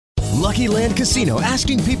Lucky Land Casino,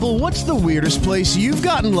 asking people, what's the weirdest place you've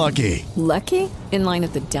gotten lucky? Lucky? In line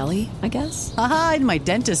at the deli, I guess? Aha, in my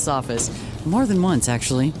dentist's office. More than once,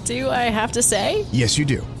 actually. Do I have to say? Yes, you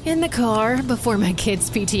do. In the car before my kids'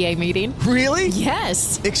 PTA meeting. Really?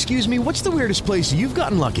 Yes. Excuse me, what's the weirdest place you've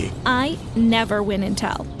gotten lucky? I never win and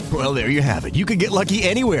tell. Well, there you have it. You can get lucky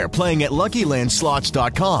anywhere, playing at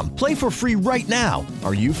LuckyLandSlots.com. Play for free right now.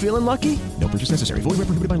 Are you feeling lucky? No purchase necessary. Void where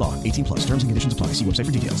prohibited by law. 18 plus. Terms and conditions apply. See website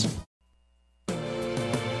for details.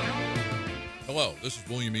 Hello, this is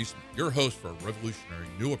William Eastman, your host for a revolutionary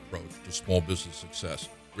new approach to small business success,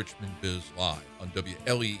 Richmond Biz Live on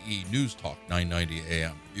WLEE News Talk 990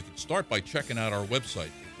 AM. You can start by checking out our website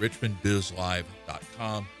at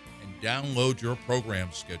RichmondBIZLive.com and download your program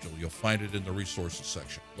schedule. You'll find it in the resources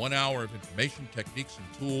section. 1 hour of information, techniques, and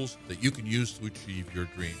tools that you can use to achieve your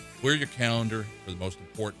dream. Clear your calendar for the most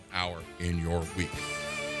important hour in your week.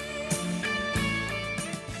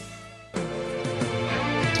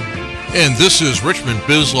 And this is Richmond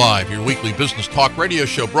Biz Live, your weekly business talk radio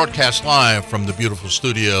show broadcast live from the beautiful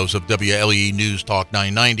studios of WLEE News Talk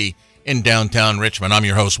 990 in downtown Richmond. I'm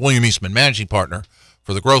your host, William Eastman, managing partner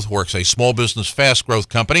for the GrowthWorks, a small business fast growth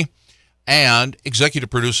company, and executive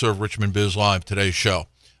producer of Richmond Biz Live, today's show.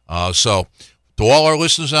 So to all our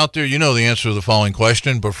listeners out there, you know the answer to the following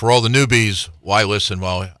question, but for all the newbies, why listen?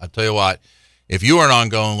 Well, I'll tell you what, if you are an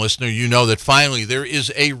ongoing listener, you know that finally there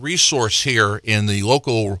is a resource here in the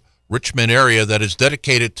local Richmond area that is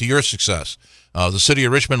dedicated to your success. The city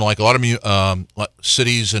of Richmond, like a lot of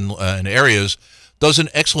cities and areas, does an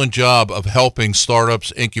excellent job of helping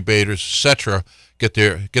startups, incubators, etc., get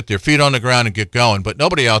their feet on the ground and get going. But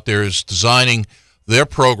nobody out there is designing their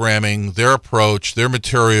programming, their approach, their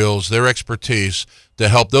materials, their expertise to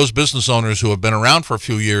help those business owners who have been around for a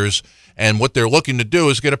few years, and what they're looking to do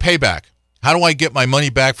is get a payback. How do I get my money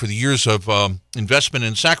back for the years of investment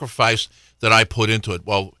and sacrifice that I put into it?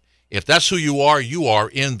 Well, if that's who you are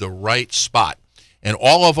in the right spot. And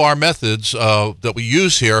all of our methods that we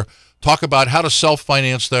use here talk about how to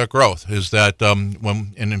self-finance their growth. Is that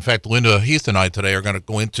and in fact, Linda Heath and I today are going to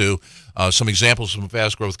go into some examples from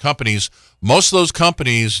fast growth companies. Most of those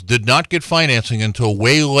companies did not get financing until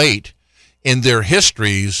way late in their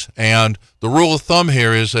histories. And the rule of thumb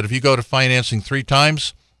here is that if you go to financing 3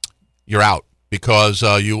 times, you're out, because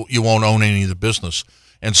you won't own any of the business.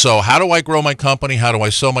 And so how do I grow my company? How do I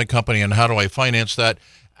sell my company? And how do I finance that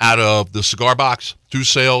out of the cigar box through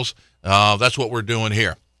sales? That's what we're doing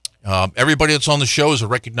here. Everybody that's on the show is a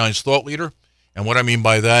recognized thought leader. And what I mean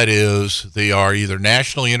by that is they are either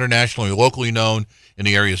nationally, internationally, or locally known in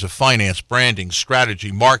the areas of finance, branding,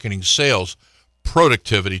 strategy, marketing, sales,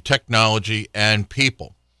 productivity, technology, and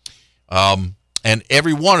people. And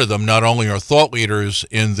every one of them not only are thought leaders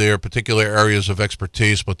in their particular areas of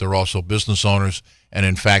expertise, but they're also business owners and,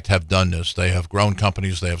 in fact, have done this. They have grown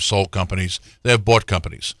companies, they have sold companies, they have bought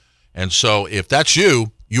companies. And so if that's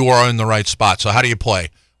you, you are in the right spot. So how do you play?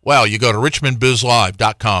 Well, you go to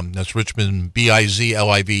RichmondBizLive.com. That's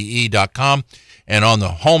RichmondBIZLIVE.com. And on the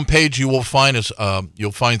homepage, you'll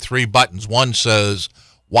find 3 buttons. One says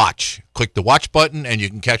Watch. Click the Watch button, and you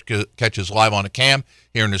can catch us live on a cam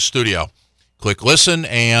here in the studio. Click Listen,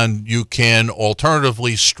 and you can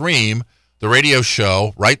alternatively stream the radio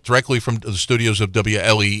show right directly from the studios of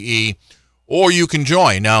WLEE, or you can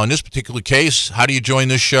join. Now, in this particular case, how do you join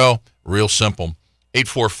this show? Real simple.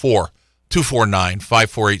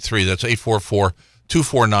 844-249-5483. That's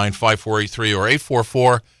 844-249-5483 or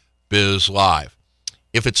 844-BIZ-LIVE.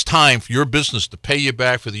 If it's time for your business to pay you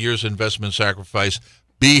back for the years of investment sacrifice,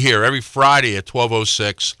 be here every Friday at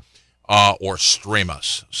 12:06 or stream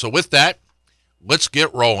us. So with that, let's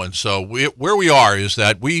get rolling. So where we are is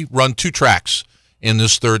that we run 2 tracks in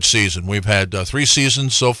this 3rd season. We've had 3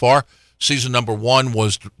 seasons so far. Season number 1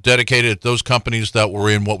 was dedicated to those companies that were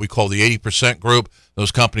in what we call the 80% group,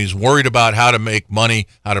 those companies worried about how to make money,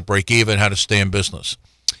 how to break even, how to stay in business.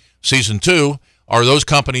 Season 2 are those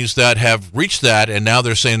companies that have reached that, and now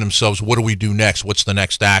they're saying to themselves, what do we do next? What's the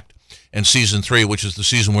next act? And season 3, which is the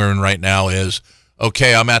season we're in right now, is,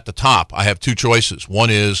 okay, I'm at the top. I have 2 choices. One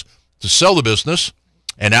is to sell the business,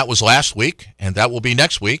 and that was last week, and that will be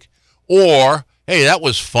next week. Or, hey, that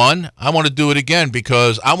was fun. I want to do it again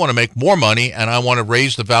because I want to make more money, and I want to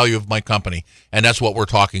raise the value of my company. And that's what we're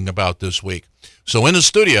talking about this week. So in the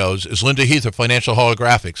studios is Linda Heath of Financial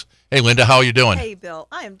Holographics. Hey, Linda, how are you doing? Hey, Bill.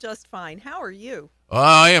 I am just fine. How are you?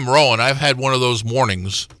 I am rolling. I've had one of those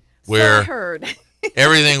mornings where I heard.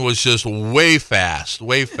 everything was just way fast.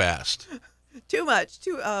 Too much,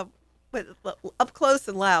 up close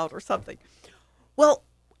and loud or something. Well,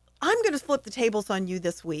 I'm going to flip the tables on you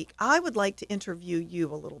this week. I would like to interview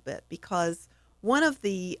you a little bit because one of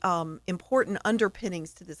the important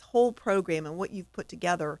underpinnings to this whole program and what you've put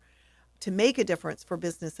together to make a difference for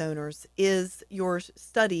business owners is your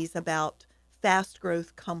studies about fast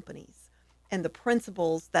growth companies and the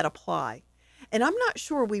principles that apply. And I'm not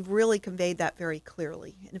sure we've really conveyed that very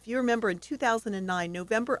clearly. And if you remember in 2009,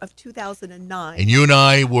 November of 2009. And you and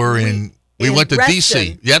I were we went to Reston.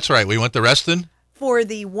 D.C. That's right. We went to Reston. For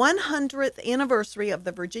the 100th anniversary of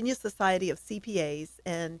the Virginia Society of CPAs.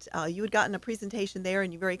 And you had gotten a presentation there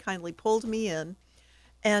and you very kindly pulled me in.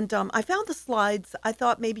 And I found the slides. I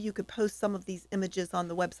thought maybe you could post some of these images on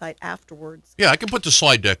the website afterwards. Yeah, I can put the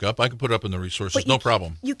slide deck up. I can put it up in the resources. No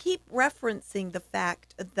problem. You keep referencing the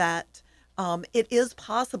fact that it is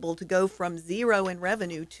possible to go from zero in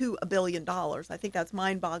revenue to $1 billion. I think that's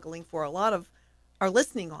mind-boggling for a lot of our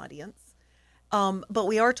listening audience. But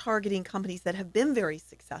we are targeting companies that have been very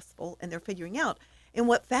successful and they're figuring out. And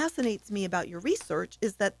what fascinates me about your research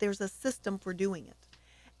is that there's a system for doing it.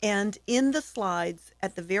 And in the slides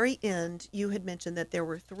at the very end, you had mentioned that there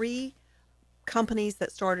were 3 companies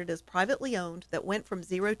that started as privately owned that went from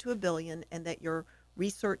 0 to $1 billion, and that your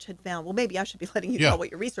research had found, well, maybe I should be letting you tell what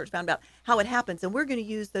your research found about how it happens. And we're going to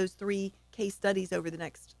use those 3 case studies over the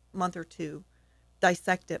next month or two,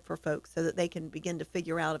 dissect it for folks so that they can begin to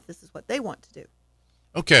figure out if this is what they want to do.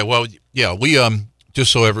 Okay, well, yeah, we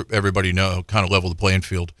just so everybody know, kind of level the playing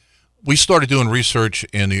field. We started doing research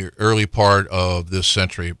in the early part of this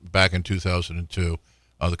century, back in 2002.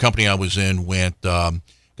 The company I was in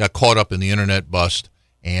got caught up in the internet bust,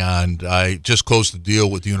 and I just closed the deal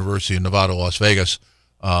with the University of Nevada, Las Vegas,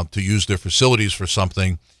 to use their facilities for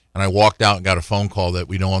something. And I walked out and got a phone call that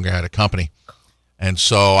we no longer had a company. And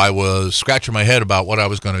so I was scratching my head about what I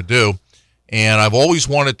was going to do. And I've always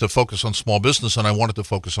wanted to focus on small business, and I wanted to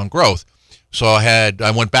focus on growth. So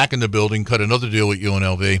I went back in the building, cut another deal with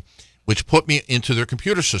UNLV, which put me into their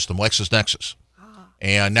computer system, LexisNexis.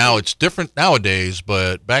 And now it's different nowadays,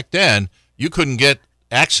 but back then you couldn't get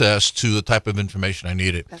access to the type of information I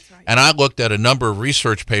needed. That's right. And I looked at a number of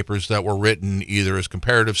research papers that were written either as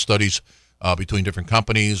comparative studies between different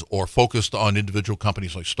companies or focused on individual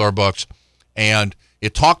companies like Starbucks. And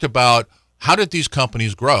it talked about how did these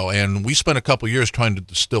companies grow? And we spent a couple of years trying to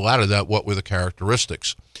distill out of that what were the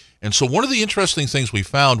characteristics. And so one of the interesting things we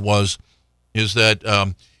found is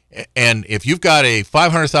that and if you've got a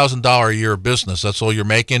 $500,000 a year business, that's all you're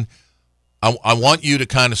making, I want you to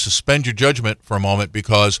kind of suspend your judgment for a moment,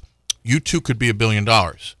 because you too could be $1 billion.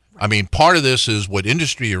 Right. I mean, part of this is what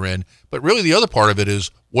industry you're in, but really the other part of it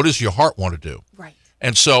is what does your heart want to do? Right.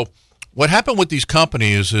 And so what happened with these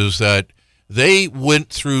companies is that they went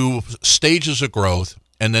through stages of growth,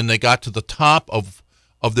 and then they got to the top of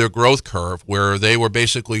their growth curve where they were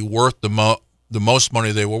basically worth the most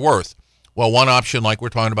money they were worth. Well, one option, like we're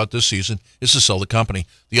talking about this season, is to sell the company.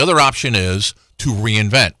 The other option is to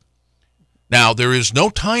reinvent. Now, there is no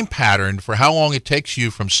time pattern for how long it takes you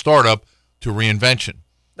from startup to reinvention.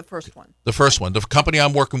 The first one. The company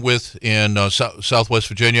I'm working with in Southwest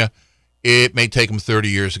Virginia, it may take them 30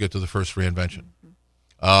 years to get to the first reinvention.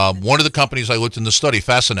 Mm-hmm. One of the companies I looked in the study,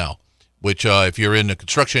 Fastenal, which if you're in the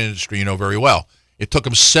construction industry, you know very well, it took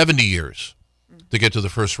them 70 years to get to the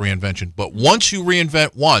first reinvention. But once you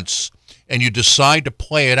reinvent once and you decide to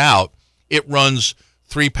play it out, it runs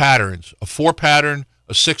 3 patterns, a 4 pattern,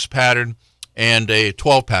 a 6 pattern, and a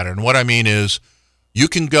 12 pattern. What I mean is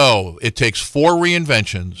it takes 4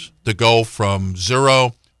 reinventions to go from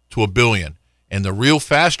 0 to $1 billion. And the real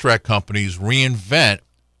fast track companies reinvent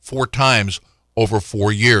 4 times over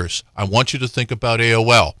 4 years. I want you to think about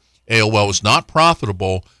AOL. AOL was not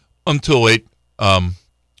profitable until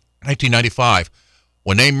 1995.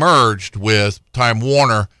 When they merged with Time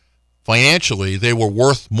Warner, financially, they were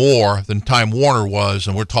worth more than Time Warner was,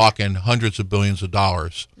 and we're talking hundreds of billions of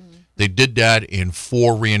dollars. Mm-hmm. They did that in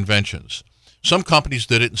 4 reinventions. Some companies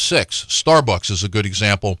did it in 6. Starbucks is a good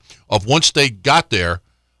example of once they got there,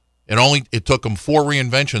 it took them 4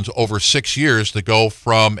 reinventions over 6 years to go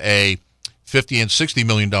from a $50 and $60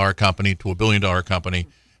 million company to $1 billion company.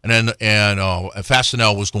 And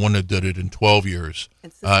Fastenal was the one that did it in 12 years.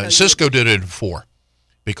 Cisco did it in 4.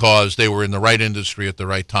 Because they were in the right industry at the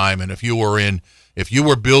right time. And if you were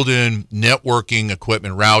building networking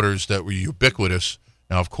equipment, routers that were ubiquitous,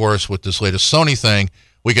 now of course with this latest Sony thing,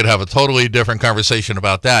 we could have a totally different conversation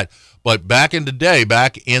about that. But back in the day,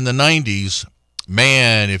 back in the 90s,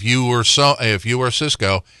 man, if you were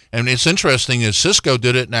Cisco, and it's interesting is Cisco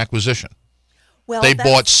did it in acquisition. Well, they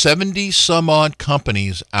bought 70 some odd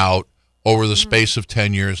companies out over the space of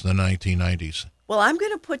 10 years in the 1990s. Well, I'm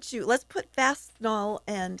going to let's put Fastenal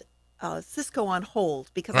and Cisco on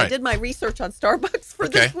hold because right. I did my research on Starbucks for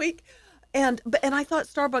this week. And I thought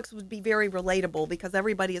Starbucks would be very relatable because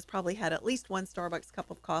everybody has probably had at least one Starbucks cup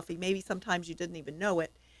of coffee. Maybe sometimes you didn't even know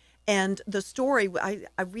it. And the story, I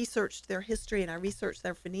researched their history and I researched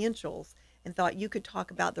their financials and thought you could talk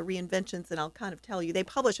about the reinventions, and I'll kind of tell you. They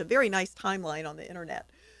publish a very nice timeline on the internet.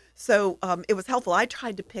 So it was helpful. I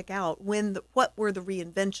tried to pick out what were the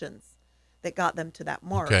reinventions that got them to that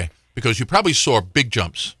mark. Okay, because you probably saw big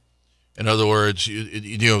jumps. In other words,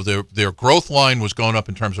 their growth line was going up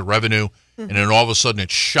in terms of revenue, and then all of a sudden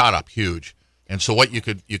it shot up huge. And so what you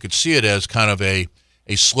could see it as kind of a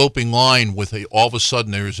sloping line with all of a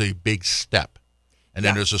sudden there's a big step, and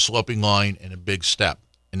then there's a sloping line and a big step,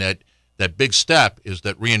 and that big step is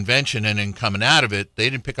that reinvention, and then coming out of it, they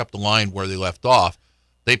didn't pick up the line where they left off.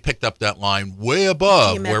 They picked up that line way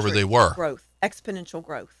above wherever they were. Exponential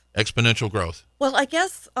growth. Exponential growth. Well, I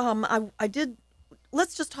guess I did.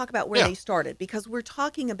 Let's just talk about where they started, because we're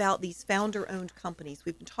talking about these founder-owned companies.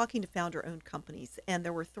 We've been talking to founder-owned companies, and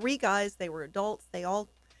there were 3 guys. They were adults. They all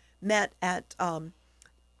met at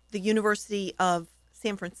the University of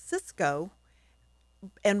San Francisco,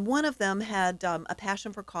 and one of them had a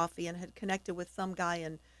passion for coffee and had connected with some guy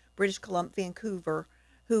in British Columbia, Vancouver,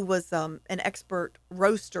 who was an expert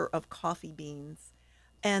roaster of coffee beans.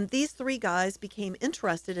 And these 3 guys became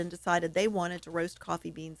interested and decided they wanted to roast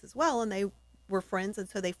coffee beans as well, and they were friends, and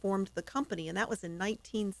so they formed the company, and that was in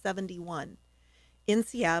 1971. In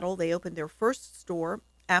Seattle, they opened their first store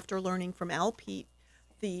after learning from Al Peet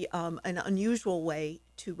an unusual way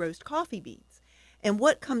to roast coffee beans. And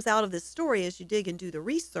what comes out of this story, as you dig and do the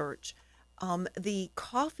research, the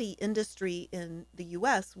coffee industry in the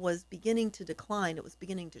U.S. was beginning to decline. It was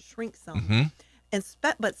beginning to shrink some.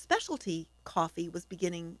 But specialty coffee was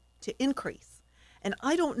beginning to increase. And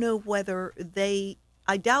I don't know whether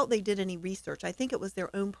I doubt they did any research. I think it was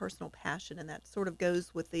their own personal passion, and that sort of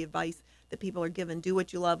goes with the advice that people are given: do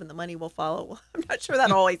what you love and the money will follow. Well, I'm not sure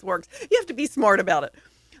that always works. You have to be smart about it.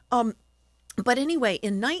 But anyway,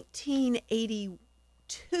 in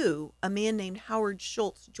 1982, a man named Howard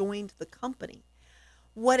Schultz joined the company.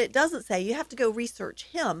 What it doesn't say, you have to go research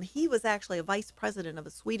him. He was actually a vice president of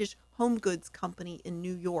a Swedish home goods company in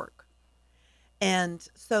New York. And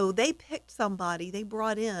so they picked somebody, they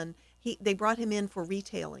brought him in for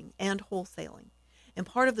retailing and wholesaling. And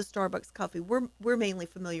part of the Starbucks coffee, we're mainly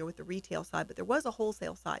familiar with the retail side, but there was a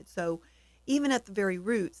wholesale side. So even at the very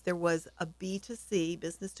roots, there was a B2C,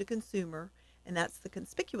 business to consumer, and that's the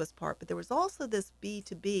conspicuous part. But there was also this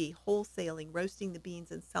B2B, wholesaling, roasting the beans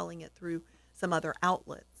and selling it through some other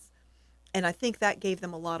outlets. And I think that gave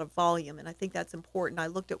them a lot of volume, and I think that's important. I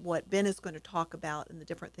looked at what Ben is going to talk about and the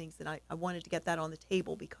different things, and I wanted to get that on the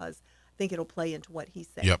table because I think it'll play into what he's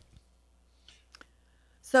saying. Yep.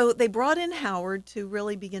 So they brought in Howard to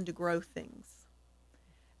really begin to grow things.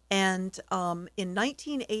 And in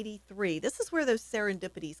 1983, this is where those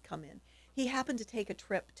serendipities come in. He happened to take a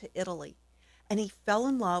trip to Italy, and he fell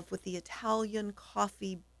in love with the Italian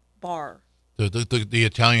coffee bar. The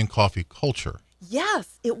Italian coffee culture.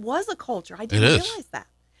 Yes, it was a culture. I didn't realize that.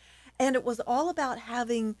 And it was all about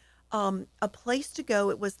having a place to go.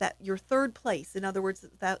 It was that your third place. In other words,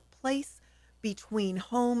 that place between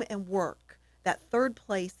home and work, that third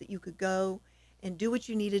place that you could go and do what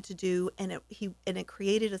you needed to do, and it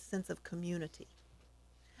created a sense of community.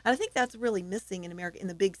 And I think that's really missing in America, in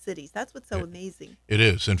the big cities. That's what's so amazing. It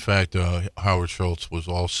is. In fact, Howard Schultz was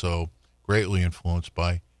also greatly influenced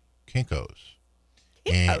by Kinko's.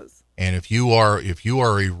 And if you are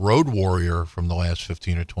a road warrior from the last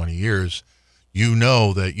 15 or 20 years, you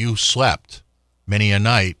know that you slept many a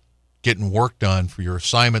night getting work done for your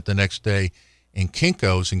assignment the next day in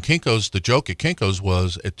Kinko's. And Kinko's, the joke at Kinko's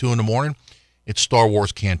was at 2 a.m, it's Star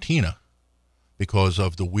Wars Cantina, because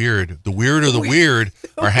of the weird of the weird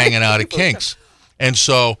are hanging out at Kink's. And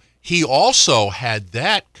so he also had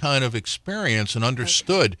that kind of experience and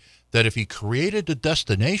understood that if he created a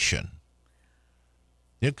destination,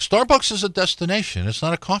 Starbucks is a destination. It's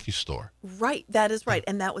not a coffee store. Right. That is right.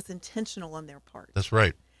 And that was intentional on their part. That's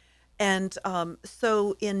right. And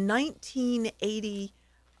so in 1980,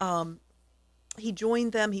 he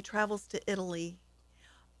joined them. He travels to Italy.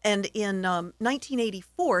 And in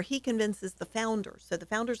 1984, he convinces the founders. So the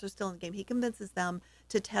founders are still in the game. He convinces them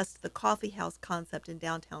to test the coffee house concept in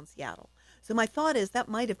downtown Seattle. So my thought is that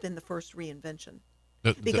might have been the first reinvention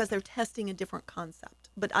because they're testing a different concept.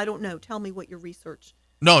 But I don't know. Tell me what your research.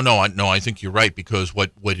 No. I think you're right, because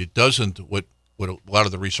what a lot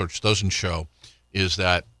of the research doesn't show is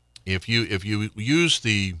that if you use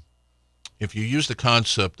the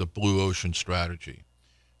concept of blue ocean strategy,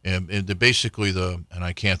 and basically and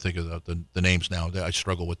I can't think of the names now. I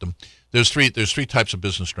struggle with them. There's three types of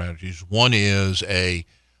business strategies. One is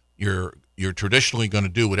You're traditionally going to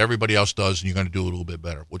do what everybody else does, and you're going to do it a little bit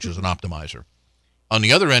better, which is an optimizer. On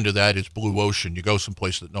the other end of that is blue ocean. You go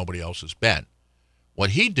someplace that nobody else has been.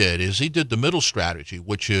 What he did is he did the middle strategy,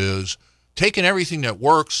 which is taking everything that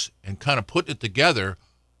works and kind of putting it together,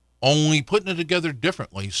 only putting it together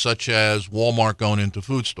differently, such as Walmart going into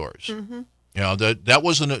food stores. Mm-hmm. You know, that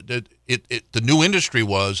wasn't the new industry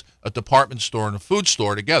was a department store and a food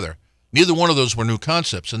store together. Neither one of those were new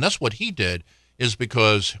concepts, and that's what he did. Is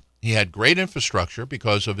because he had great infrastructure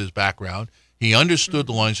because of his background. He understood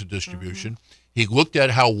the lines of distribution. He looked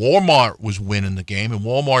at how Walmart was winning the game, and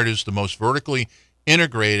Walmart is the most vertically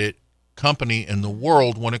integrated company in the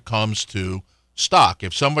world when it comes to stock.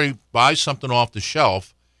 If somebody buys something off the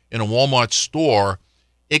shelf in a Walmart store,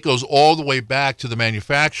 it goes all the way back to the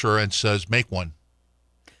manufacturer and says, make one.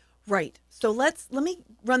 Right. So let me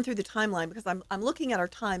run through the timeline because I'm looking at our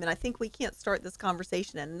time and I think we can't start this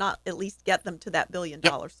conversation and not at least get them to that $1 billion.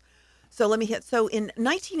 Yep. So let me hit. So in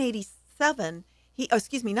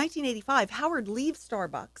 1985, Howard leaves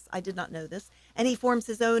Starbucks. I did not know this, and he forms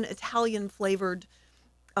his own Italian flavored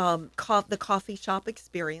the coffee shop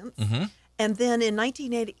experience. Mm-hmm. And then in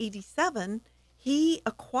 1987, he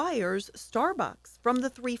acquires Starbucks from the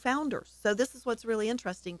three founders. So this is what's really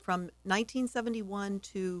interesting. From 1971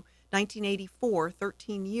 to 1984,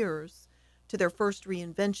 13 years to their first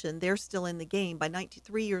reinvention, they're still in the game. By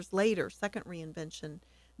 93 years later, second reinvention,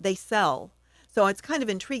 they sell. So it's kind of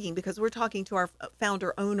intriguing because we're talking to our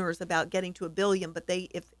founder owners about getting to $1 billion, but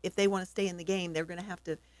if they want to stay in the game, they're going to have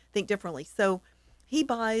to think differently. So he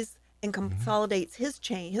buys and consolidates his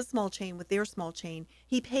small chain with their small chain.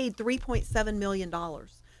 He paid $3.7 million.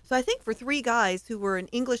 So I think for three guys who were an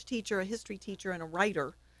English teacher, a history teacher, and a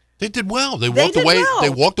writer, they did well. They walked away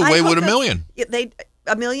with $1 million.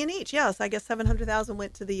 $1 million each. Yes, I guess $700,000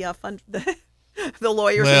 went to the fund, the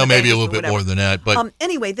lawyers. Well, maybe a little bit more than that. But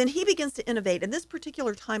anyway, then he begins to innovate, and this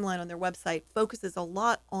particular timeline on their website focuses a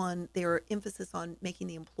lot on their emphasis on making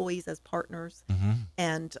the employees as partners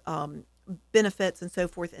and benefits and so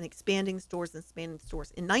forth, and expanding stores.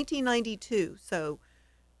 In 1992, so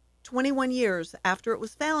 21 years after it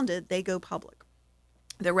was founded, they go public.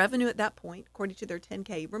 Their revenue at that point, according to their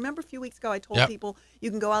 10K, remember a few weeks ago I told people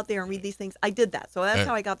you can go out there and read these things. I did that. So that's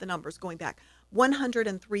how I got the numbers going back.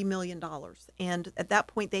 $103 million. And at that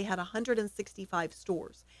point, they had 165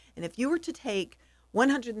 stores. And if you were to take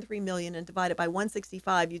 $103 million and divide it by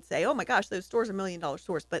 165, you'd say, oh my gosh, those stores are $1 million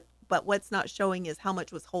stores. But what's not showing is how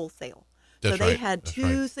much was wholesale. That's so they had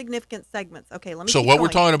two significant segments. Okay, let me. So what we're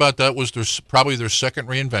talking about, that was probably their second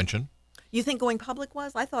reinvention. You think going public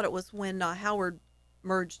was? I thought it was when Howard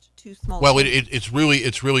merged two small. Well, it's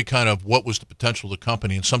really kind of what was the potential of the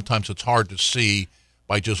company, and sometimes it's hard to see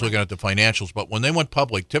by just looking at the financials. But when they went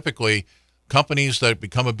public, typically companies that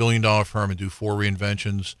become $1 billion firm and do 4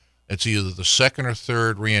 reinventions, it's either the second or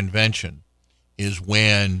third reinvention is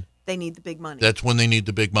when they need the big money. That's when they need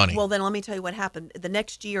the big money. Well, then let me tell you what happened. The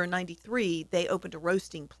next year in 93, they opened a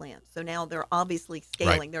roasting plant. So now they're obviously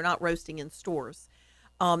scaling. Right. They're not roasting in stores.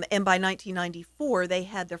 And by 1994, they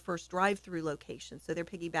had their first drive-through location. So they're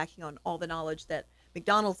piggybacking on all the knowledge that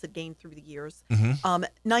McDonald's had gained through the years.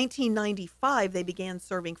 1995, they began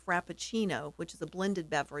serving Frappuccino, which is a blended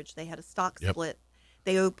beverage. They had a stock split.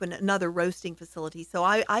 They opened another roasting facility. So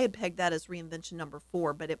I had pegged that as reinvention number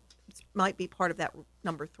 4, but it might be part of that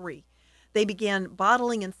number 3. They began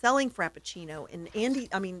bottling and selling Frappuccino. And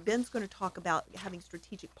Ben's going to talk about having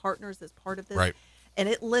strategic partners as part of this. Right. And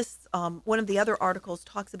it lists, one of the other articles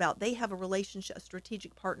talks about they have a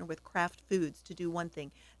strategic partner with Kraft Foods to do one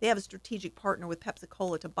thing. They have a strategic partner with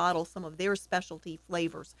Pepsi-Cola to bottle some of their specialty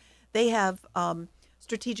flavors. They have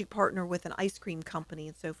strategic partner with an ice cream company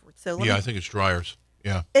and so forth. So I think it's Dreyer's.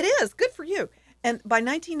 Yeah. It is. Good for you. And by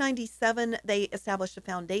 1997, they established a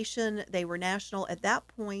foundation. They were national. At that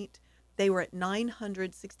point, they were at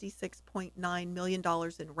 $966.9 million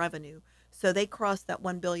in revenue. So they crossed that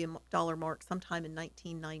 $1 billion mark sometime in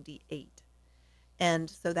 1998. And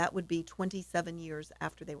so that would be 27 years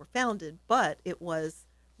after they were founded. But it was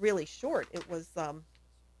really short. It was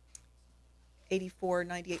 84,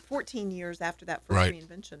 98, 14 years after that first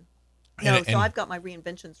reinvention. No, so I've got my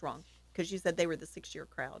reinventions wrong because you said they were the 6-year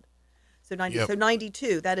crowd. So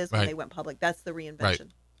 92, that is when they went public. That's the reinvention. Right.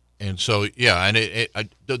 And so, and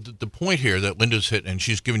the point here that Linda's hit, and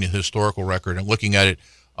she's giving you the historical record and looking at it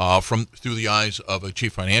through the eyes of a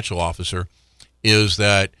chief financial officer, is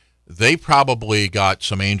that they probably got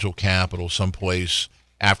some angel capital someplace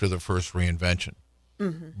after the first reinvention.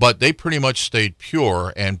 Mm-hmm. But they pretty much stayed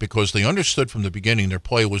pure, and because they understood from the beginning their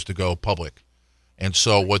play was to go public. And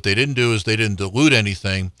so what they didn't do is they didn't dilute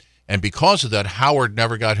anything, and because of that, Howard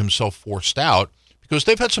never got himself forced out, because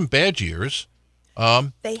they've had some bad years.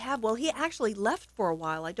 They have. Well, he actually left for a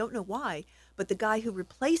while. I don't know why, but the guy who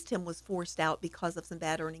replaced him was forced out because of some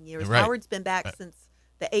bad earning years. Right. Howard's been back since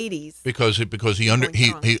the 80s. Because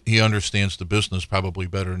he understands the business probably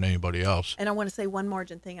better than anybody else. And I want to say one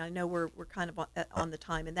margin thing. I know we're kind of on the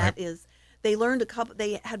time, and that is they learned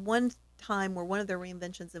They had one time where one of their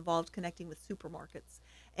reinventions involved connecting with supermarkets,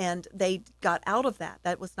 and they got out of that.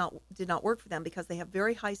 That did not work for them because they have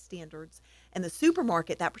very high standards, and the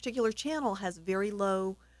supermarket, that particular channel, has very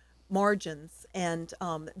low margins, and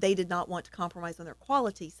they did not want to compromise on their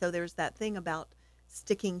quality. So there's that thing about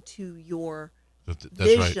sticking to your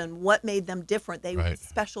vision. Right. What made them different? They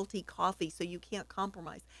specialty coffee, so you can't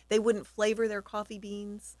compromise. They wouldn't flavor their coffee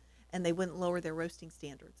beans, and they wouldn't lower their roasting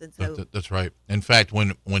standards. And so that's right. In fact,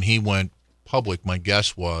 when he went public, my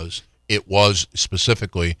guess was it was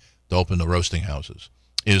specifically to open the roasting houses.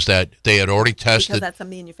 Is that they had already tested? Because that's a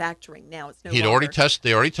manufacturing now. It's no. They already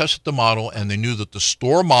tested the model, and they knew that the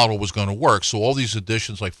store model was going to work. So all these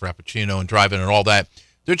additions like Frappuccino and drive-in and all that,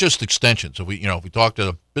 they're just extensions. So if we talk to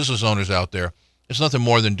the business owners out there, it's nothing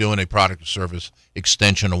more than doing a product or service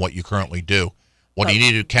extension of what you currently do. What he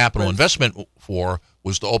needed capital investment for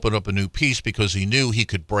was to open up a new piece because he knew he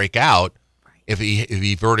could break out if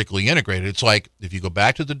he vertically integrated. It's like if you go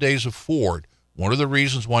back to the days of Ford, one of the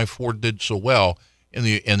reasons why Ford did so well in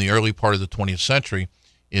the early part of the 20th century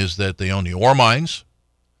is that they owned the ore mines,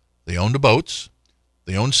 they owned the boats,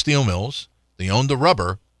 they owned steel mills, they owned the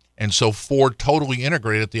rubber, and so Ford totally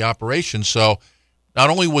integrated the operation. So not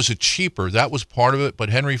only was it cheaper, that was part of it, but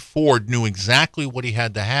Henry Ford knew exactly what he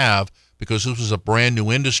had to have because this was a brand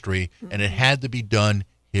new industry, and it had to be done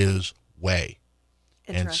his way.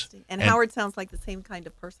 Interesting. And Howard sounds like the same kind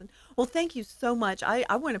of person. Well, thank you so much.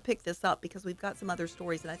 I want to pick this up because we've got some other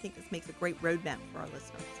stories, and I think this makes a great roadmap for our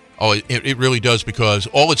listeners. Oh, it really does, because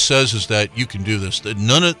all it says is that you can do this.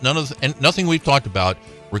 Nothing we've talked about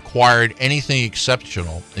required anything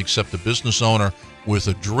exceptional except a business owner with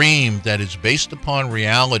a dream that is based upon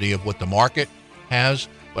reality of what the market has.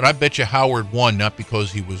 But I bet you Howard won not because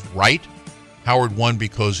he was right. Howard won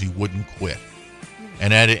because he wouldn't quit.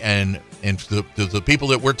 And to the people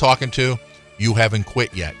that we're talking to, you haven't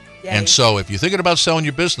quit yet. Yay. And so if you're thinking about selling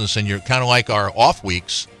your business and you're kind of like our off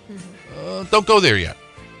weeks, don't go there yet.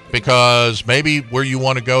 Because maybe where you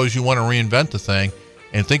want to go is you want to reinvent the thing.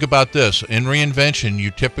 And think about this. In reinvention, you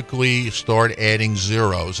typically start adding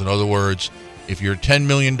zeros. In other words, if you're a $10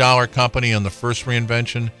 million company on the first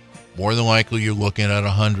reinvention, more than likely you're looking at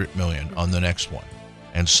 $100 million on the next one.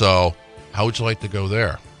 And so how would you like to go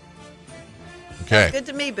there? Okay. Sounds good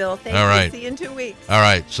to me, Bill. Thank you. Right. See you in 2 weeks. All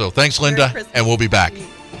right. So thanks, Linda, and we'll be back.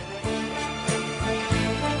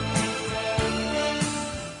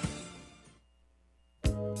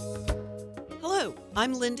 Hello,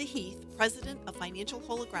 I'm Linda Heath, President of Financial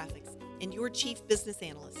Holographics and your Chief Business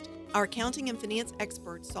Analyst. Our accounting and finance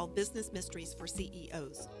experts solve business mysteries for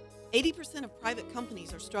CEOs. 80% of private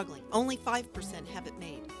companies are struggling. Only 5% have it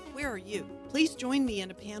made. Where are you? Please join me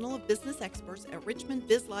in a panel of business experts at Richmond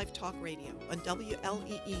BizLive Talk Radio on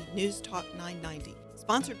WLEE News Talk 990,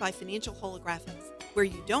 sponsored by Financial Holographics, where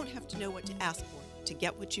you don't have to know what to ask for to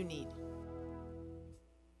get what you need.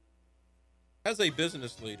 As a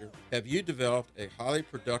business leader, have you developed a highly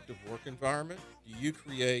productive work environment? Do you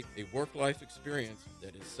create a work-life experience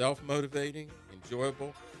that is self-motivating,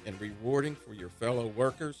 enjoyable, and rewarding for your fellow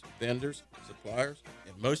workers, vendors, suppliers,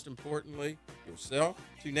 and most importantly, yourself?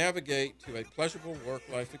 To navigate to a pleasurable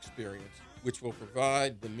work-life experience, which will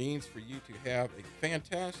provide the means for you to have a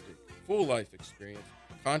fantastic full-life experience,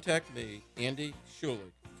 contact me, Andy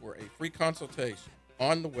Shulick, for a free consultation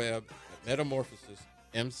on the web at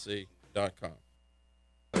metamorphosismc.com.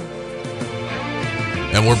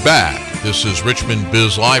 And we're back. This is Richmond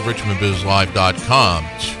Biz Live, RichmondBizLive.com.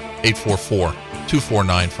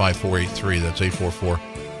 844-249-5483. That's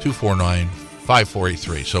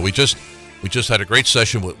 844-249-5483. So we just had a great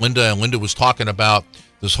session with Linda, and Linda was talking about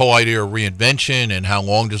this whole idea of reinvention and how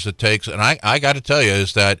long does it take. And I got to tell you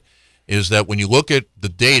is that when you look at the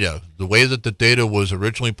data, the way that the data was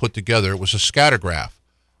originally put together, it was a scatter graph.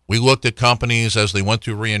 We looked at companies as they went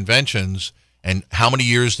through reinventions and how many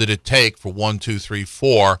years did it take for 1, 2, 3,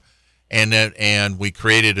 4, and we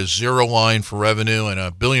created a zero line for revenue and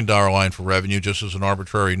 $1 billion line for revenue just as an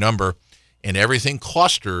arbitrary number, and everything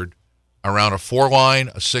clustered around a 4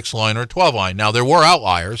 line, a 6 line, or a 12 line. Now, there were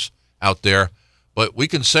outliers out there, but we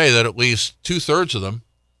can say that at least 2/3 of them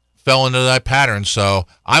fell into that pattern. So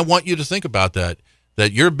I want you to think about that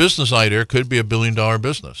your business idea could be $1 billion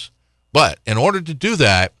business. But in order to do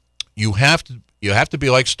that, you have to be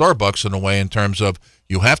like Starbucks in a way, in terms of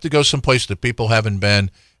you have to go someplace that people haven't been,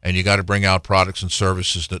 and you got to bring out products and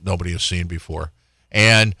services that nobody has seen before.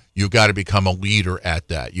 And you got to become a leader at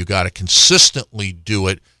that. You got to consistently do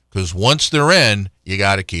it, because once they're in, you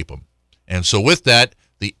got to keep them. And so with that,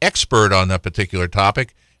 the expert on that particular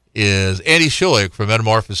topic is Andy Shulick from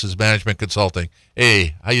Metamorphosis Management Consulting.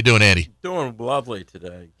 Hey, how you doing, Andy? Doing lovely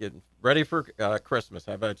today. Getting ready for Christmas.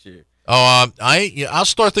 How about you? Oh, I'll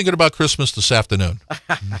start thinking about Christmas this afternoon.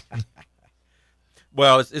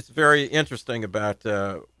 Well, it's very interesting about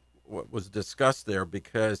what was discussed there,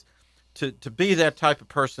 because to be that type of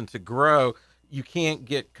person, to grow, you can't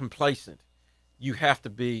get complacent. You have to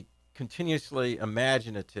be continuously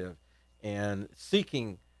imaginative and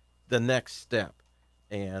seeking the next step,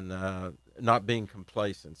 and not being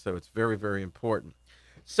complacent. So it's very, very important.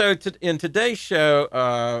 So in today's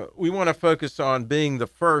show, we want to focus on being the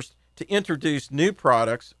first to introduce new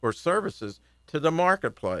products or services to the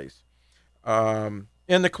marketplace. And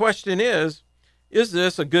the question is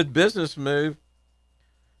this a good business move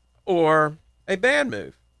or a bad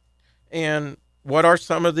move? And what are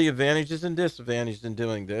some of the advantages and disadvantages in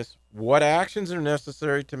doing this? What actions are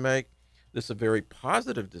necessary to make this a very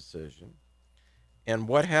positive decision? And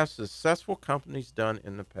what have successful companies done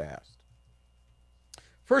in the past?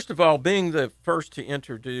 First of all, being the first to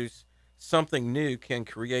introduce something new can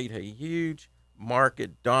create a huge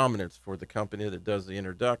market dominance for the company that does the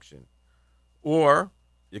introduction. Or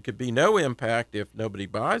it could be no impact if nobody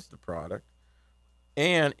buys the product,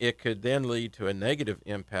 and it could then lead to a negative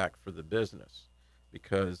impact for the business,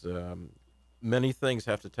 because many things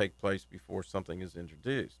have to take place before something is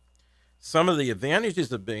introduced. Some of the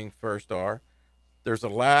advantages of being first are there's a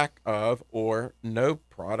lack of or no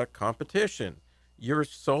product competition. You're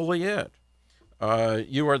solely it.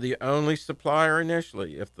 You are the only supplier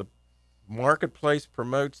initially. If the marketplace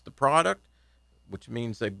promotes the product, which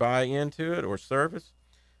means they buy into it or service,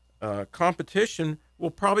 competition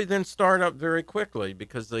will probably then start up very quickly,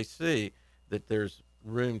 because they see that there's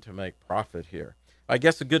room to make profit here. I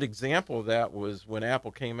guess a good example of that was when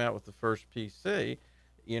Apple came out with the first PC.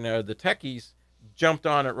 The techies jumped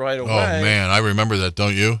on it right away. Oh, man, I remember that,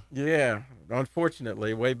 don't you? Yeah,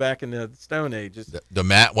 unfortunately, way back in the Stone Ages. The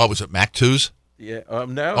Mac, what was it, Mac 2s? Yeah,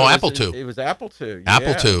 no. Oh, Apple II. It was Apple II.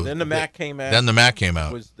 Apple II. Then the Mac came out. Then the Mac came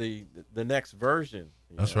out. Was the next version.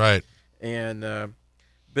 That's right. And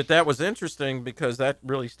but that was interesting, because that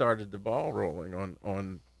really started the ball rolling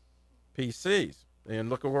on PCs. And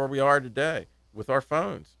look at where we are today with our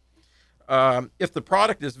phones. If the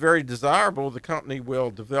product is very desirable, the company will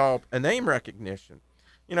develop a name recognition.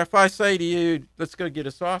 If I say to you, let's go get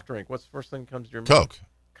a soft drink, what's the first thing that comes to your mind? Coke.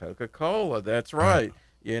 Coca-Cola, that's right.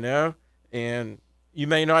 And you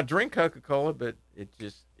may not drink Coca-Cola, but it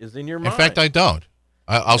just is in your mind. In fact, I don't.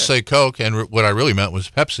 I'll say Coke, and what I really meant was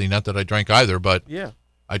Pepsi. Not that I drank either, but yeah,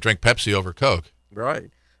 I drank Pepsi over Coke.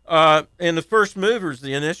 Right. And the first movers,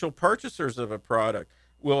 the initial purchasers of a product,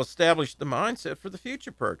 will establish the mindset for the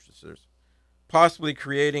future purchasers, possibly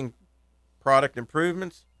creating product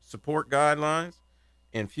improvements, support guidelines,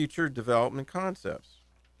 and future development concepts.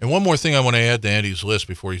 And one more thing I want to add to Andy's list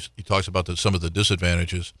before he talks about some of the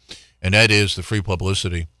disadvantages, and that is the free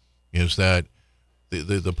publicity, is that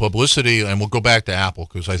the publicity, and we'll go back to Apple,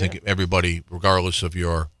 because I think everybody, regardless of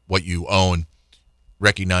what you own,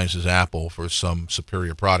 recognizes Apple for some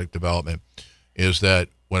superior product development, is that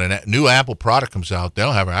when a new Apple product comes out, they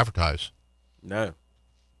don't have it advertised. No.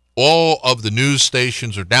 All of the news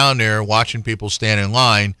stations are down there watching people stand in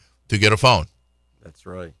line to get a phone. That's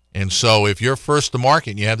right. And so if you're first to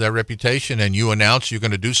market and you have that reputation and you announce you're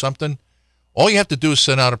going to do something, all you have to do is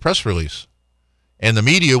send out a press release. And the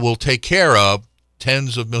media will take care of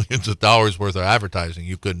tens of millions of dollars worth of advertising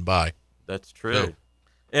you couldn't buy. That's true. So,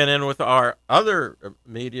 and then with our other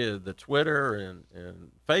media, the Twitter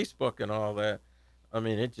and Facebook and all that, I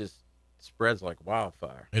mean, it just spreads like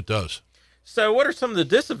wildfire. It does. So what are some of the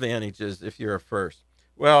disadvantages if you're a first?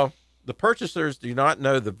 Well, the purchasers do not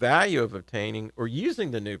know the value of obtaining or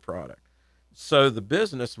using the new product. So the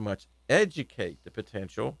business must educate the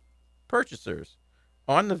potential purchasers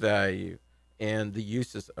on the value and the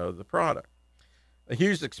uses of the product. A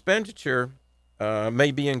huge expenditure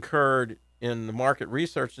may be incurred in the market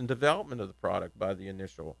research and development of the product by the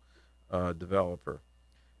initial developer.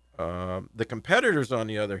 The competitors, on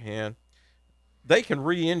the other hand, they can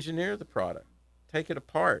re-engineer the product, take it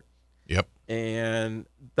apart. Yep. And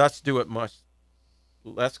thus do it much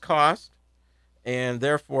less cost, and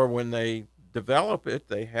therefore when they develop it,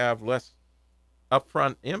 they have less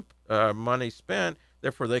upfront money spent,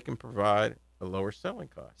 therefore they can provide a lower selling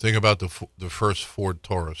cost. Think about the first Ford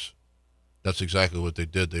Taurus. That's exactly what they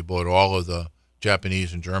did. They bought all of the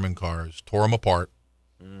Japanese and German cars, tore them apart,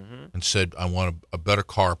 and said, I want a better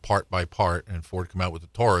car part by part, and Ford come out with the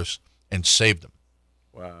Taurus and saved them.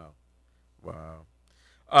 Wow.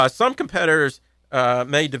 Some competitors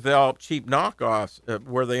may develop cheap knockoffs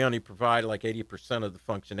where they only provide like 80% of the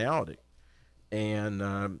functionality.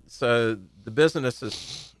 And so the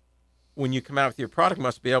businesses, when you come out with your product,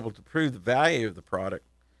 must be able to prove the value of the product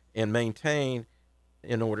and maintain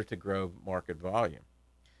in order to grow market volume.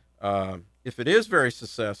 If it is very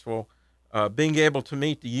successful, being able to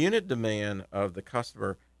meet the unit demand of the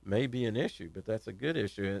customer may be an issue, but that's a good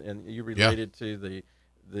issue. And you related to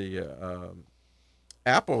the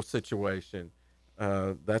Apple situation.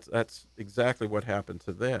 That's exactly what happened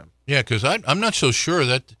to them. Yeah, because I'm not so sure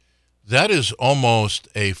that is almost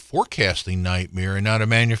a forecasting nightmare and not a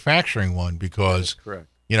manufacturing one, because correct.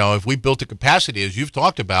 If we built the capacity, as you've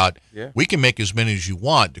talked about, we can make as many as you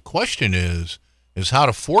want. The question is how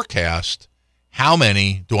to forecast how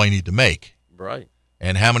many do I need to make? Right.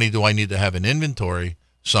 And how many do I need to have in inventory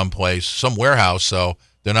someplace, some warehouse, so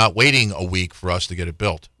they're not waiting a week for us to get it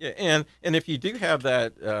built. Yeah, and if you do have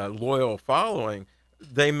that loyal following,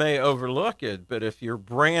 they may overlook it. But if you're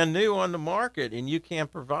brand new on the market and you can't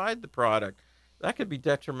provide the product, that could be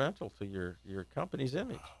detrimental to your company's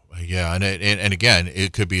image. Yeah, and again,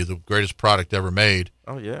 it could be the greatest product ever made.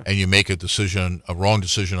 Oh, yeah. And you make a wrong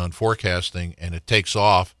decision on forecasting, and it takes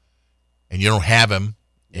off, and you don't have them,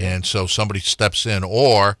 and so somebody steps in,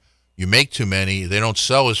 or you make too many, they don't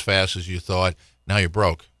sell as fast as you thought, now you're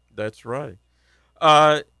broke. That's right.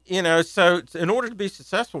 So in order to be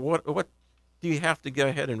successful, what do you have to go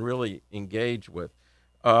ahead and really engage with?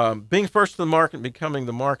 Being first to the market and becoming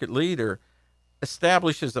the market leader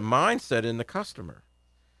establishes a mindset in the customer.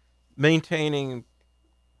 Maintaining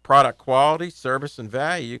product quality, service, and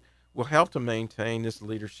value will help to maintain this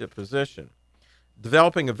leadership position.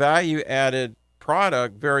 Developing a value-added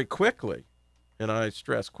product very quickly, and I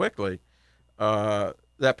stress quickly,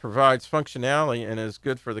 that provides functionality and is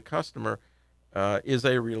good for the customer is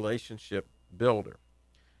a relationship builder.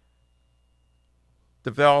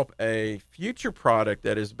 Develop a future product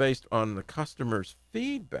that is based on the customer's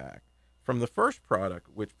feedback from the first product,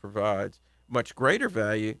 which provides much greater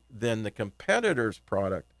value than the competitor's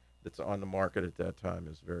product that's on the market at that time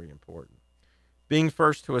is very important. Being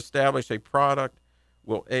first to establish a product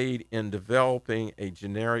will aid in developing a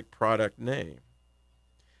generic product name.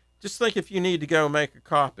 Just think if you need to go make a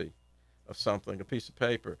copy of something, a piece of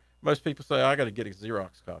paper. Most people say, I got to get a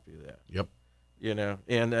Xerox copy of that. Yep.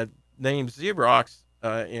 And that name Xerox,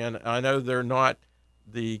 and I know they're not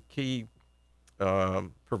the key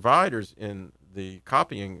providers in the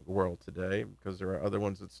copying world today because there are other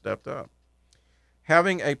ones that stepped up.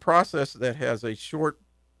 Having a process that has a short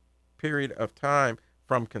period of time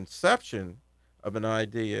from conception of an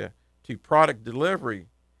idea to product delivery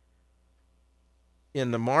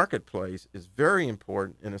in the marketplace is very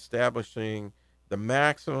important in establishing the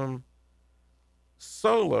maximum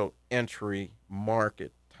solo entry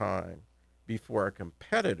market time before a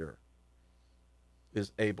competitor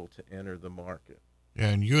is able to enter the market.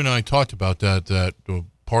 And you and I talked about that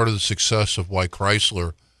part of the success of why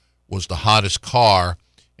Chrysler was the hottest car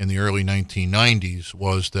in the early 1990s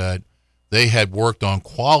was that they had worked on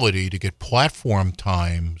quality to get platform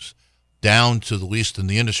times down to the least in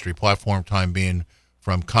the industry, platform time being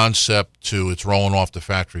from concept to it's rolling off the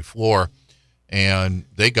factory floor, and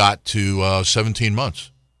they got to 17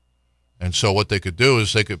 months. And so what they could do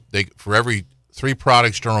is they for every 3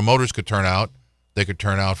 products General Motors could turn out, they could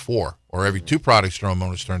turn out 4, or every 2 products General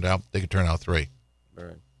Motors turned out, they could turn out 3.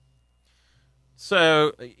 Right.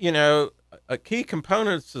 So, a key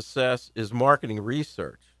component of success is marketing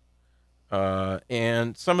research.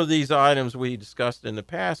 And some of these items we discussed in the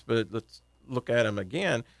past, but let's look at them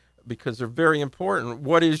again because they're very important.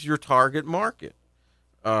 What is your target market?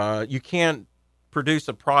 You can't produce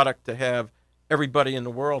a product to have everybody in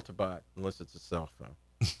the world to buy it unless it's a cell phone.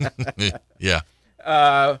 Yeah.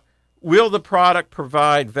 Will the product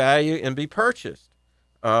provide value and be purchased?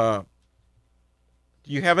 Do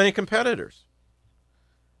you have any competitors?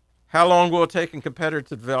 How long will it take a competitor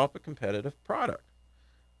to develop a competitive product?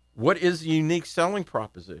 What is the unique selling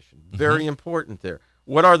proposition? Very important there.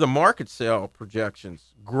 What are the market sale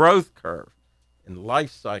projections, growth curve, and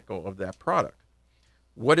life cycle of that product?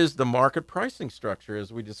 What is the market pricing structure,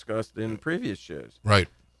 as we discussed in previous shows? Right.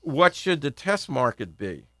 What should the test market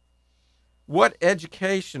be? What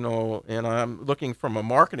educational, and I'm looking from a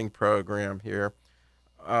marketing program here,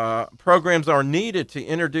 programs are needed to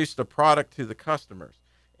introduce the product to the customers?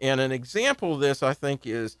 And an example of this, I think,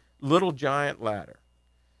 is Little Giant Ladder.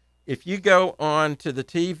 If you go on to the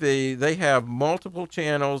TV, they have multiple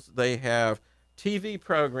channels. They have TV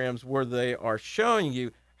programs where they are showing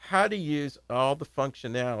you how to use all the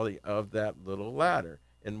functionality of that little ladder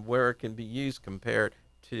and where it can be used compared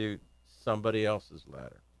to somebody else's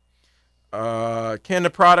ladder. Can the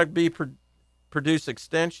product be produce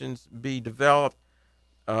extensions be developed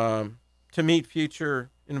to meet future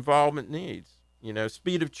involvement needs?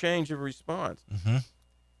 Speed of change of response. Mm-hmm.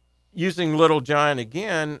 Using Little Giant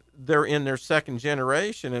again, they're in their second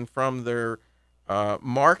generation, and from their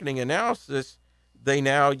marketing analysis, they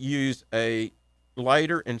now use a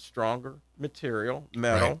lighter and stronger material,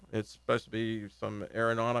 metal. Right. It's supposed to be some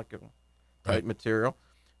aeronautical type material.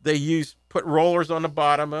 They put rollers on the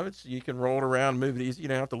bottom of it so you can roll it around, move it easy. You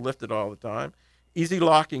don't have to lift it all the time. Easy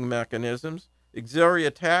locking mechanisms, auxiliary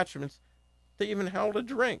attachments. They even held a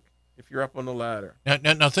drink if you're up on the ladder.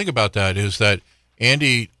 Now think about that, is that,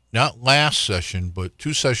 Andy, not last session, but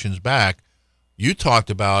 2 sessions back, you talked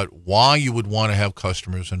about why you would want to have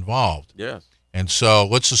customers involved. Yes. And so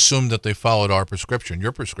let's assume that they followed our prescription,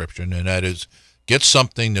 your prescription, and that is get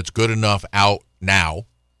something that's good enough out now.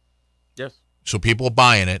 Yes. So people are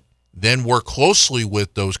buying it, then work closely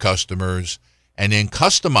with those customers and then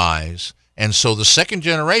customize. And so the second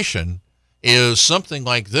generation is something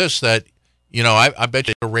like this that, I bet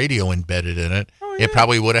you had a radio embedded in it. Oh, yeah. It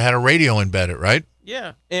probably would have had a radio embedded, right?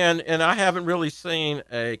 Yeah, and I haven't really seen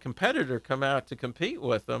a competitor come out to compete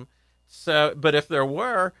with them. So, but if there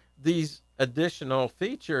were, these additional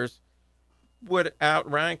features would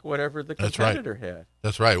outrank whatever the competitor had.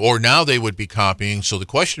 That's right. Or now they would be copying. So the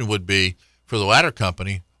question would be, for the ladder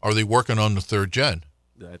company, are they working on the 3rd gen?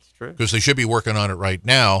 That's true. Because they should be working on it right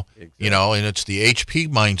now. Exactly. And it's the HP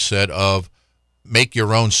mindset of make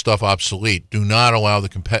your own stuff obsolete. Do not allow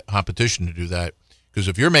the competition to do that. Because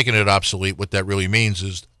if you're making it obsolete, what that really means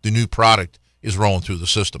is the new product is rolling through the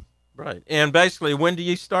system. Right. And basically, when do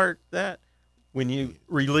you start that? When you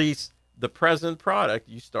release the present product,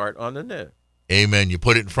 you start on the new. Amen. You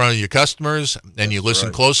put it in front of your customers, and you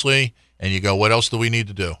listen closely, and you go, what else do we need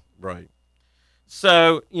to do? Right.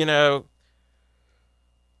 So,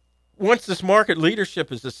 once this market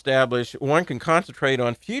leadership is established, one can concentrate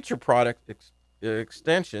on future product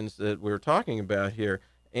extensions that we're talking about here.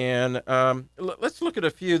 And let's look at a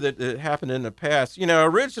few that happened in the past.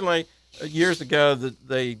 Originally, years ago,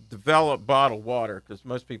 they developed bottled water because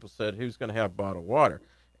most people said, who's going to have bottled water?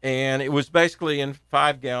 And it was basically in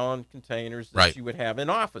 5-gallon containers that you would have in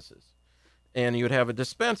offices. And you would have a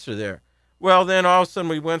dispenser there. Well, then all of a sudden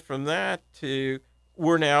we went from that to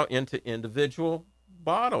we're now into individual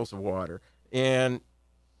bottles of water. And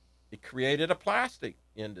it created a plastic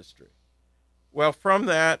industry. Well, from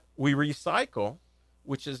that, we recycle,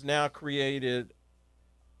 which has now created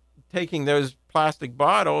taking those plastic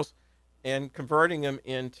bottles and converting them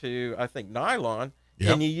into, I think, nylon.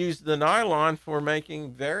 Yep. And you use the nylon for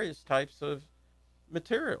making various types of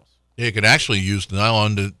materials. You could actually use the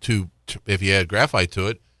nylon to if you add graphite to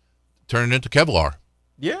it, turn it into Kevlar.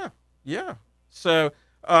 Yeah. So,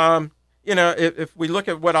 if we look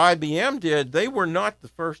at what IBM did, they were not the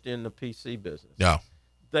first in the PC business. No.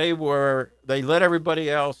 They let everybody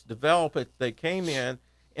else develop it. They came in,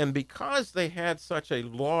 and because they had such a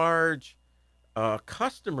large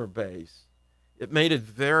customer base, it made it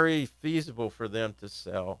very feasible for them to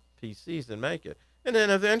sell PCs and make it. And then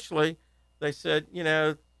eventually they said,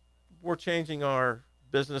 we're changing our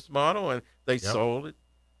business model, and they sold it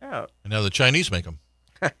out. And now the Chinese make them.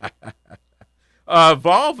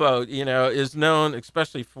 Volvo, is known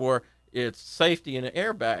especially for its safety in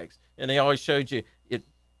airbags, and they always showed you it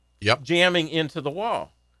jamming into the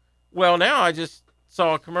wall. Well, now I just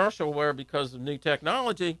saw a commercial where, because of new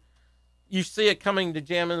technology, you see it coming to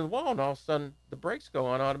jam in the wall, and all of a sudden the brakes go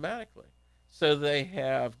on automatically. So they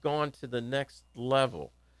have gone to the next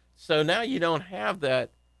level. So now you don't have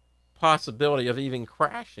that possibility of even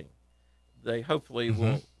crashing. They hopefully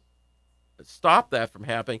will stop that from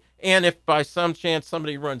happening. And if by some chance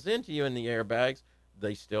somebody runs into you in the airbags,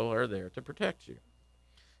 they still are there to protect you.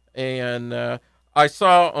 And I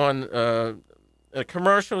saw on a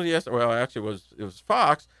commercial it was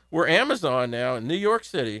Fox, where Amazon now in New York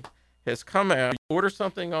City has come out. You order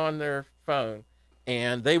something on their phone,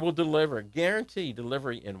 and they will deliver, guarantee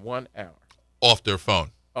delivery in 1 hour. Off their phone.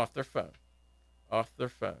 And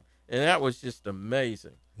that was just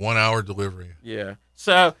amazing. 1 hour delivery. Yeah.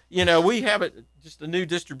 So, we have just a new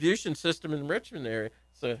distribution system in the Richmond area.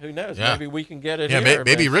 So who knows? Yeah. Maybe we can get it here. Yeah,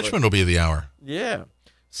 maybe Richmond will be the hour. Yeah.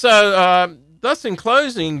 So, thus in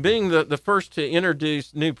closing, being the first to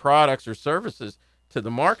introduce new products or services to the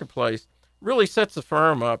marketplace really sets the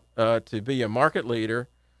firm up to be a market leader,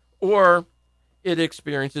 or it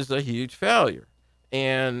experiences a huge failure.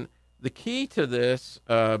 And the key to this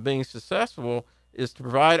being successful is to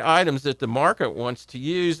provide items that the market wants to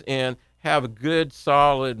use and have a good,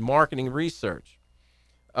 solid marketing research.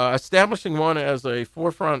 Establishing one as a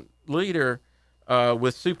forefront leader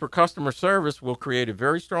with super customer service will create a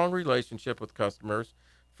very strong relationship with customers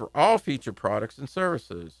for all future products and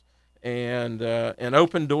services, and an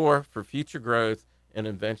open door for future growth and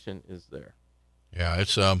invention is there. Yeah,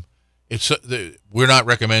 we're not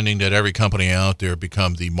recommending that every company out there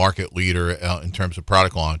become the market leader in terms of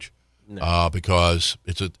product launch, because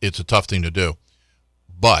it's a tough thing to do.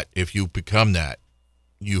 But if you become that,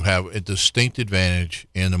 you have a distinct advantage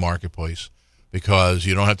in the marketplace, because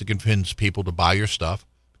you don't have to convince people to buy your stuff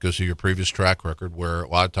because of your previous track record, where a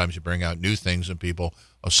lot of times you bring out new things and people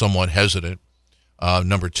are somewhat hesitant.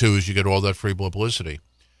 Number two is you get all that free publicity,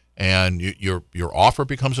 and your offer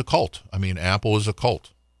becomes a cult. I mean, Apple is a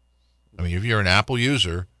cult. I mean, if you're an Apple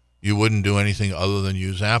user, you wouldn't do anything other than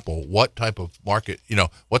use Apple. What type of market,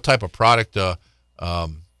 what type of product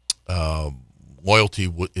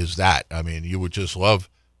loyalty is that? I mean, you would just love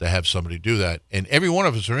to have somebody do that. And every one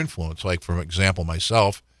of us are influenced. Like, for example,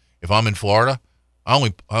 myself, if I'm in Florida,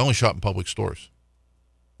 I only shop in public stores.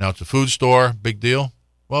 Now, it's a food store, big deal.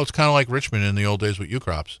 Well, it's kind of like Richmond in the old days with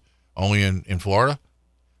U-Crops. Only in Florida,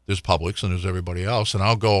 there's Publix and there's everybody else, and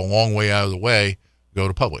I'll go a long way out of the way, go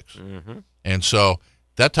to Publix. Mm-hmm. And so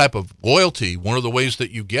that type of loyalty, one of the ways that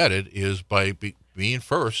you get it is by being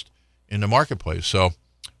first in the marketplace. So,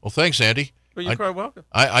 well, thanks, Andy. Well, you're quite welcome.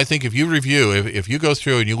 I think if you review, if you go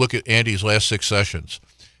through and you look at Andy's last 6 sessions,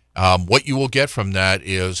 what you will get from that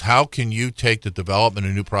is how can you take the development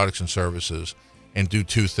of new products and services and do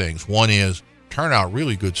 2 things. One is turn out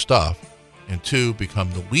really good stuff, and 2,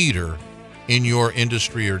 become the leader in your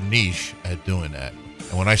industry or niche at doing that.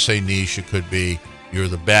 And when I say niche, it could be you're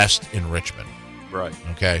the best in Richmond. Right.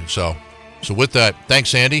 Okay. So with that,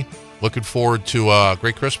 thanks, Andy. Looking forward to a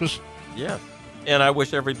great Christmas. Yes. And I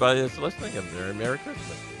wish everybody that's listening a very Merry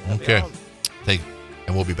Christmas. Okay.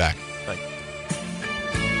 And we'll be back. Thank you.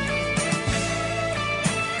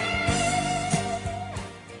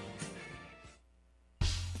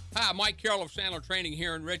 Hi, Mike Carroll of Sandler Training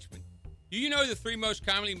here in Richmond. Do you know the 3 most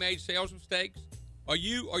commonly made sales mistakes? Are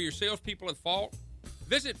you or your salespeople at fault?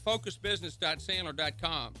 Visit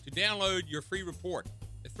focusbusiness.sandler.com to download your free report,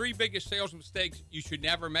 The 3 Biggest Sales Mistakes You Should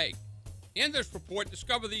Never Make. In this report,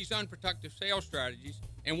 discover these unproductive sales strategies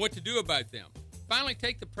and what to do about them. Finally,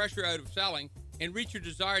 take the pressure out of selling and reach your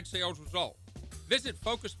desired sales result. Visit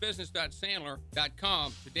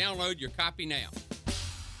focusbusiness.sandler.com to download your copy now.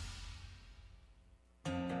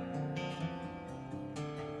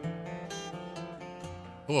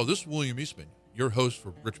 Hello, this is William Eastman, your host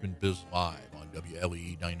for Richmond Biz Live on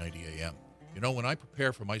WLEE 990 AM. When I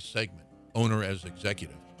prepare for my segment, Owner as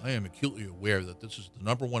Executive, I am acutely aware that this is the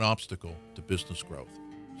number one obstacle to business growth.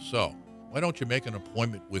 So, why don't you make an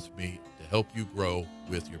appointment with me to help you grow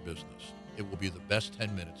with your business? It will be the best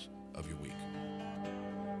 10 minutes of your week.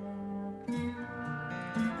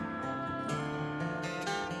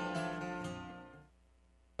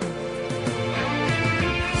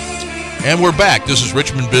 And we're back. This is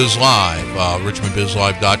Richmond Biz Live,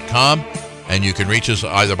 RichmondBIZLive.com. And you can reach us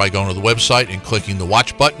either by going to the website and clicking the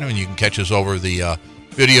watch button, and you can catch us over the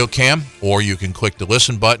video cam, or you can click the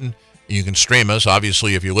listen button, and you can stream us.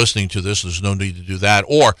 Obviously, if you're listening to this, there's no need to do that.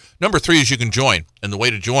 Or number 3 is you can join. And the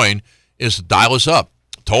way to join is to dial us up.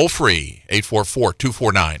 Toll free,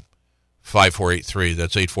 844-249-5483.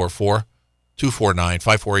 That's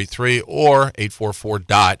 844-249-5483 or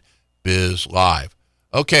 844.BizLive.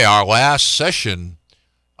 Okay, our last session,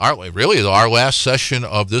 our last session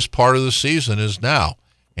of this part of the season is now.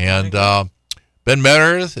 And Ben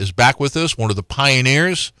Meredith is back with us, one of the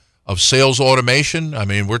pioneers of sales automation. I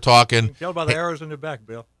mean, we're talking... You can tell by the arrows in the back,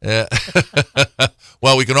 Bill.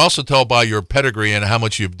 Well, we can also tell by your pedigree and how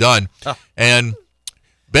much you've done. And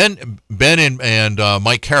Ben and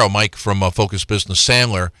Mike Carroll, Mike from Focus Business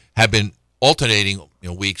Sandler, have been alternating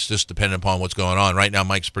weeks, just depending upon what's going on. Right now,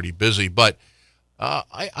 Mike's pretty busy, but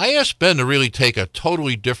I asked Ben to really take a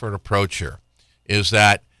totally different approach here, is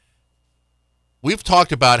that we've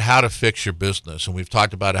talked about how to fix your business, and we've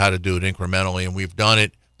talked about how to do it incrementally, and we've done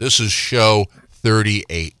it. This is show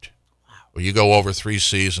 38. Wow. Where you go over 3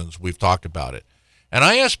 seasons. We've talked about it. And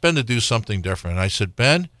I asked Ben to do something different. I said,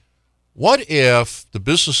 Ben, what if the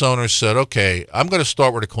business owner said, okay, I'm going to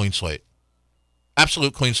start with a clean slate,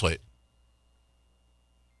 absolute clean slate.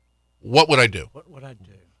 What would I do? What would I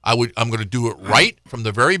do? I'm going to do it right from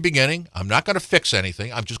the very beginning. I'm not going to fix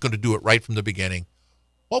anything. I'm just going to do it right from the beginning.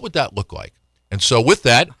 What would that look like? And so with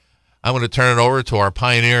that, I'm going to turn it over to our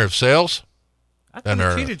pioneer of sales, I think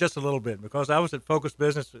I cheated just a little bit because I was at Focus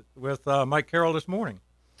Business with Mike Carroll this morning.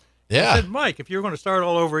 Yeah. I said, Mike, if you were going to start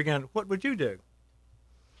all over again, what would you do?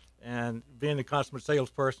 And being the consummate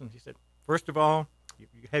salesperson, he said, first of all,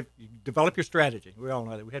 you develop your strategy. We all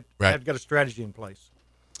know that. We had got a strategy in place.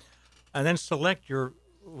 And then select your,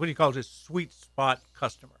 what he calls his sweet spot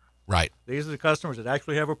customer. Right. These are the customers that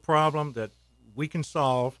actually have a problem that we can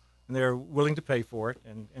solve, and they're willing to pay for it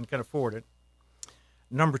and can afford it.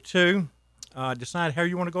 Number two, decide how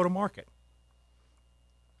you want to go to market.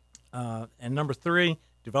 And number three,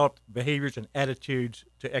 develop behaviors and attitudes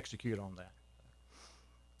to execute on that.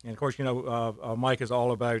 And, of course, you know, Mike is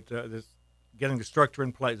all about this, getting the structure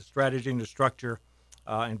in place, the strategy and the structure,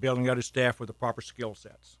 and building out his staff with the proper skill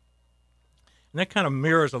sets. And that kind of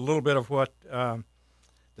mirrors a little bit of what the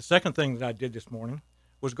second thing that I did this morning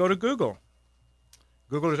was go to Google.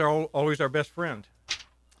 Google is always our best friend.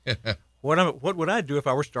 What would I do if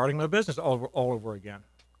I were starting my business all over again?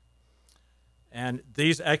 And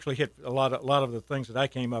these actually hit a lot of the things that I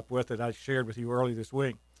came up with that I shared with you early this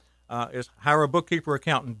week. Is hire a bookkeeper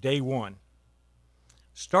accountant day one.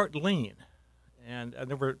 Start lean. And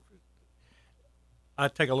I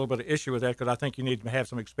take a little bit of issue with that because I think you need to have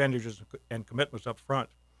some expenditures and commitments up front.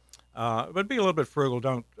 But be a little bit frugal.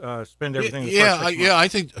 Don't spend everything. I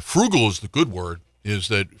think frugal is the good word. Is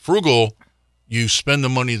that frugal? You spend the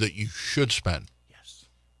money that you should spend. Yes.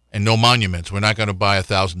 And no monuments. We're not going to buy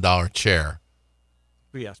 $1,000 chair.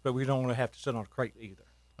 Yes, but we don't want to have to sit on a crate either.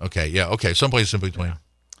 Okay. Yeah. Okay. Someplace in between.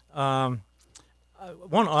 Yeah.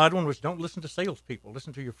 One odd one was don't listen to salespeople.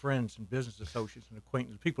 Listen to your friends and business associates and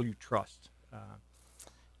acquaintances, people you trust.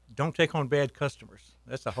 Don't take on bad customers.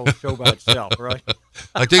 That's a whole show by itself, right?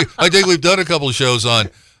 I think we've done a couple of shows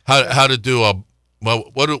on how to do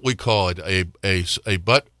what do we call it? A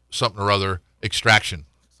butt something or other extraction.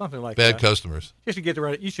 Something like bad that. customers. You should get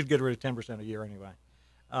rid of 10% a year anyway,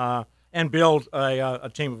 and build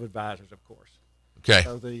a team of advisors, of course. Okay.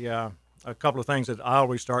 So a couple of things that I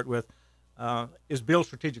always start with is build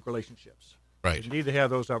strategic relationships. Right. You need to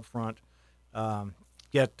have those up front.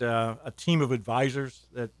 Get a team of advisors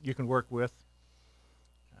that you can work with,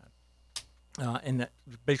 and that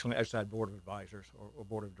basically an outside board of advisors or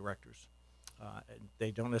board of directors.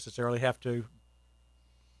 They don't necessarily have to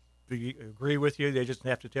agree with you. They just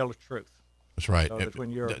have to tell the truth. That's right. So that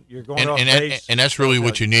when you're going off base, and that's really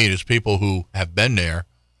what you need is people who have been there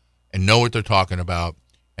and know what they're talking about,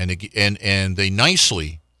 and they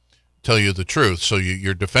nicely tell you the truth, so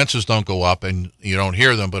your defenses don't go up and you don't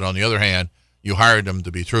hear them. But on the other hand, you hired them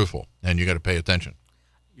to be truthful, and you got to pay attention.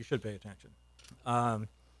 You should pay attention.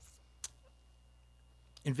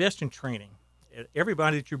 Invest in training.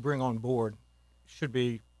 Everybody that you bring on board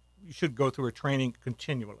you should go through a training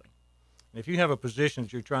continually. And if you have a position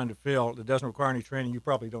that you're trying to fill that doesn't require any training, you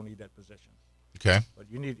probably don't need that position. Okay. But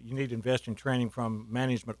you need to invest in training from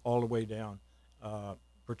management all the way down,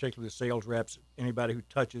 particularly sales reps, anybody who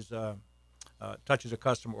touches a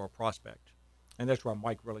customer or a prospect. And that's where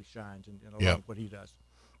Mike really shines in a lot of what he does.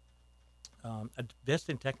 Invest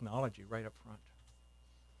in technology right up front.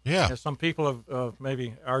 Yeah. Now, some people of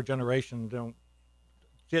maybe our generation don't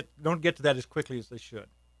get to that as quickly as they should.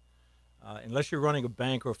 Unless you're running a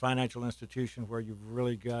bank or a financial institution where you've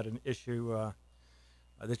really got an issue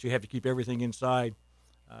that you have to keep everything inside,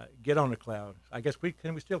 get on the cloud. I guess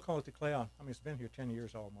can we still call it the cloud? I mean, it's been here 10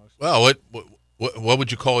 years almost. Well, what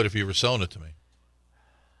would you call it if you were selling it to me?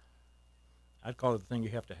 I'd call it the thing you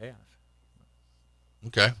have to have.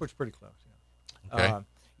 Okay. Which is pretty close. Yeah. Okay.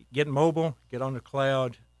 Get mobile, get on the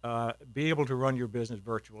cloud, be able to run your business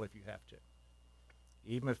virtual if you have to.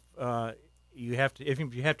 Even if you have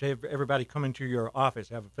to have everybody come into your office,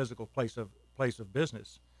 have a physical place of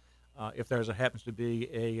business. If happens to be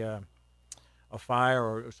a fire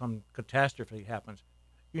or some catastrophe happens,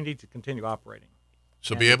 you need to continue operating.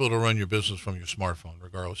 So be able to run your business from your smartphone,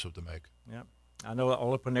 regardless of the make. Yeah. I know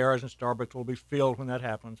all the Paneras and Starbucks will be filled when that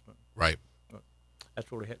happens, but right. But that's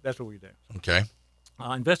what we do. Okay.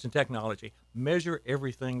 Invest in technology. Measure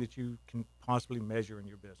everything that you can possibly measure in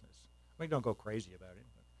your business. I mean, don't go crazy about it,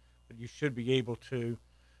 but you should be able to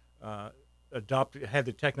have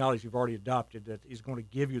the technology you've already adopted that is going to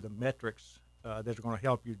give you the metrics that are going to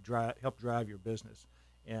help drive your business,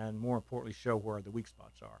 and more importantly, show where the weak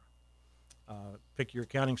spots are. Pick your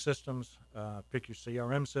accounting systems. Pick your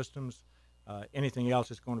CRM systems. Anything else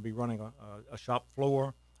that's going to be running a shop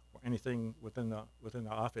floor or anything within the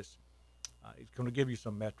office, it's going to give you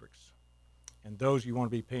some metrics, and those you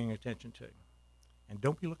want to be paying attention to. And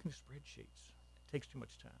don't be looking at spreadsheets. It takes too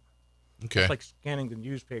much time. Okay. It's like scanning the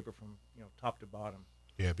newspaper from top to bottom.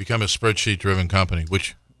 Yeah, become a spreadsheet-driven company,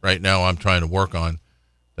 which right now I'm trying to work on.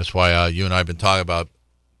 That's why you and I have been talking about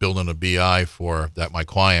building a BI for my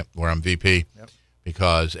client, where I'm VP,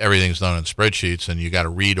 because everything's done in spreadsheets, and you got to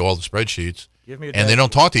read all the spreadsheets, and they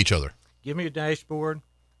don't talk to each other. Give me a dashboard.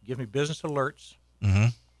 Give me business alerts. Mm-hmm.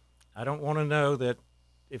 I don't want to know that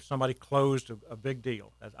if somebody closed a big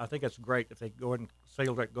deal. I think that's great if they go ahead and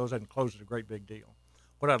sales rep goes ahead and closes a great big deal.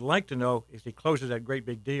 What I'd like to know is he closes that great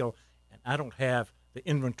big deal, and I don't have the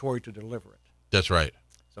inventory to deliver it. That's right.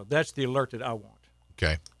 So that's the alert that I want.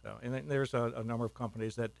 Okay. So, and then there's a number of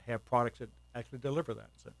companies that have products that actually deliver that.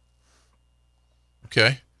 So.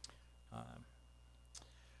 Okay.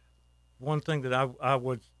 One thing that I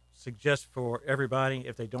would suggest for everybody,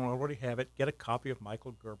 if they don't already have it, get a copy of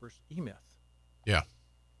Michael Gerber's E-Myth. Yeah.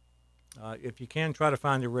 If you can, try to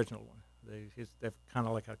find the original one. They're kind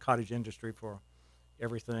of like a cottage industry for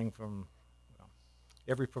everything from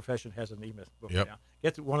every profession has an E-Myth book now.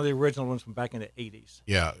 Get one of the original ones from back in the 80s.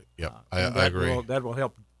 Yeah, I agree. That will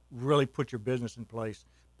help really put your business in place.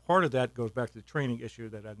 Part of that goes back to the training issue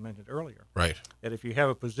that I mentioned earlier. Right. That if you have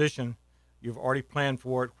a position, you've already planned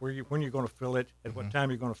for it, when you're going to fill it, at what time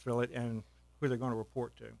you're going to fill it, and who they're going to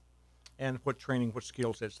report to, and what training, what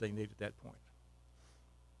skill sets they need at that point.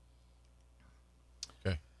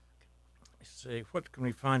 Okay. Let's see, what can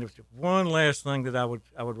we find? One last thing that I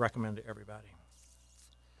would recommend to everybody.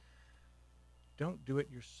 Don't do it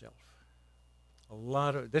yourself.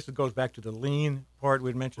 This goes back to the lean part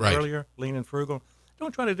we mentioned earlier, lean and frugal.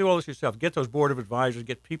 Don't try to do all this yourself. Get those board of advisors,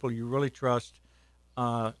 get people you really trust,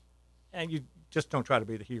 and you just don't try to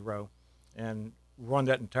be the hero and run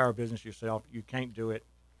that entire business yourself. You can't do it.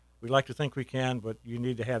 We like to think we can, but you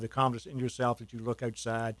need to have the confidence in yourself that you look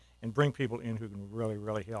outside and bring people in who can really,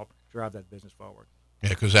 really help drive that business forward. Yeah,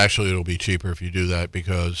 because actually it'll be cheaper if you do that,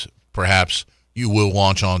 because perhaps you will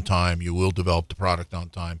launch on time. You will develop the product on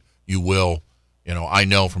time. You will, I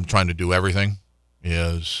know from trying to do everything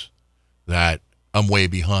is that I'm way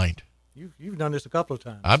behind. You've done this a couple of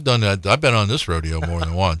times. I've done that. I've been on this rodeo more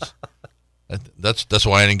than once. That's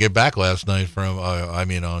why I didn't get back last night from,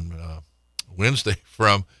 on Wednesday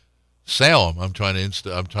from Salem. I'm trying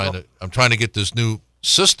to get this new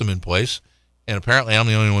system in place, and apparently I'm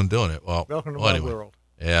the only one doing it. Well, welcome to my world.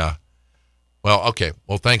 Yeah. Well, okay.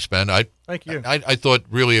 Well, thanks, Ben. Thank you. I thought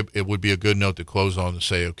really it would be a good note to close on to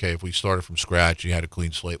say, okay, if we started from scratch, you had a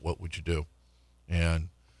clean slate, what would you do? And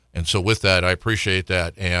so with that, I appreciate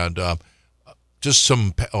that. And just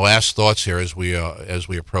some last thoughts here as we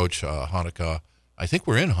approach Hanukkah. I think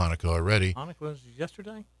we're in Hanukkah already. Hanukkah was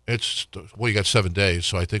yesterday? You got 7 days,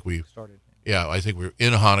 so I think we started. Yeah, I think we're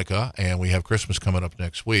in Hanukkah, and we have Christmas coming up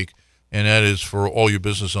next week. And that is for all you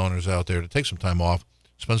business owners out there to take some time off,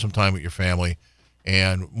 spend some time with your family.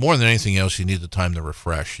 And more than anything else, you need the time to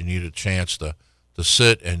refresh. You need a chance to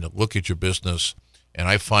sit and to look at your business. And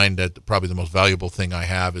I find that probably the most valuable thing I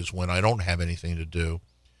have is when I don't have anything to do,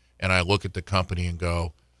 and I look at the company and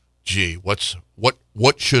go, gee, what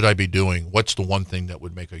should I be doing? What's the one thing that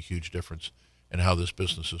would make a huge difference in how this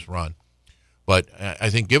business is run? But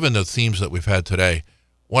I think given the themes that we've had today,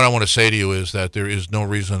 what I want to say to you is that there is no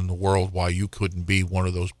reason in the world why you couldn't be one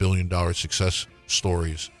of those billion-dollar success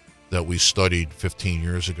stories that we studied 15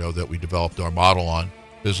 years ago, that we developed our model on,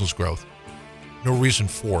 business growth. No reason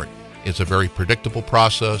for it. It's a very predictable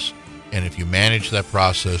process, and if you manage that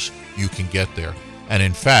process, you can get there. And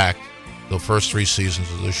in fact, the first 3 seasons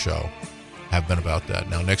of this show have been about that.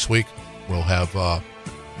 Now, next week, we'll have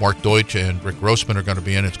Mark Deutsch and Rick Grossman are going to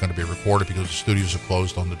be in. It's going to be recorded because the studios are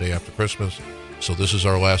closed on the day after Christmas. So this is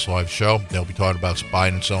our last live show. They'll be talking about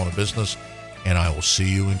buying and selling a business, and I will see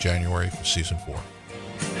you in January for season 4.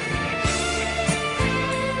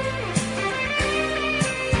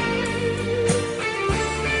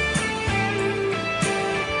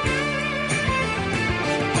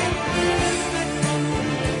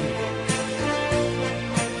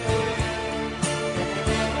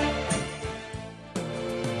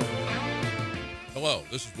 Hello,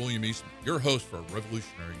 this is William Eastman, your host for a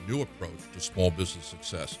revolutionary new approach to small business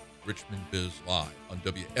success, Richmond Biz Live on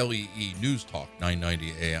WLEE News Talk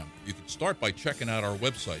 990 AM. You can start by checking out our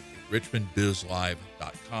website at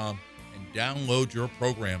RichmondBIZLive.com and download your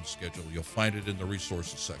program schedule. You'll find it in the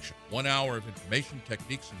resources section. 1 hour of information,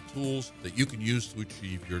 techniques, and tools that you can use to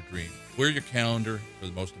achieve your dream. Clear your calendar for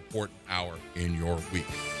the most important hour in your week.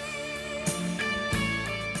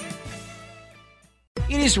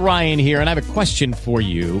 It is Ryan here, and I have a question for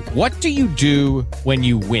you. What do you do when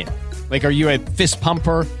you win? Like, are you a fist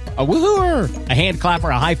pumper? A woohooer, a hand clapper,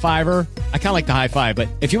 a high fiver. I kind of like the high five, but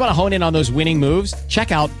if you want to hone in on those winning moves,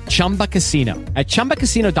 check out Chumba Casino. At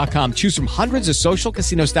ChumbaCasino.com, choose from hundreds of social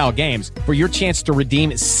casino style games for your chance to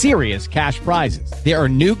redeem serious cash prizes. There are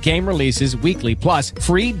new game releases weekly, plus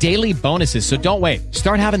free daily bonuses. So don't wait.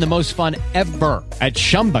 Start having the most fun ever at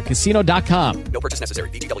ChumbaCasino.com. No purchase necessary.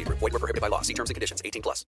 VGW Group. Void where prohibited by law. See terms and conditions. 18+.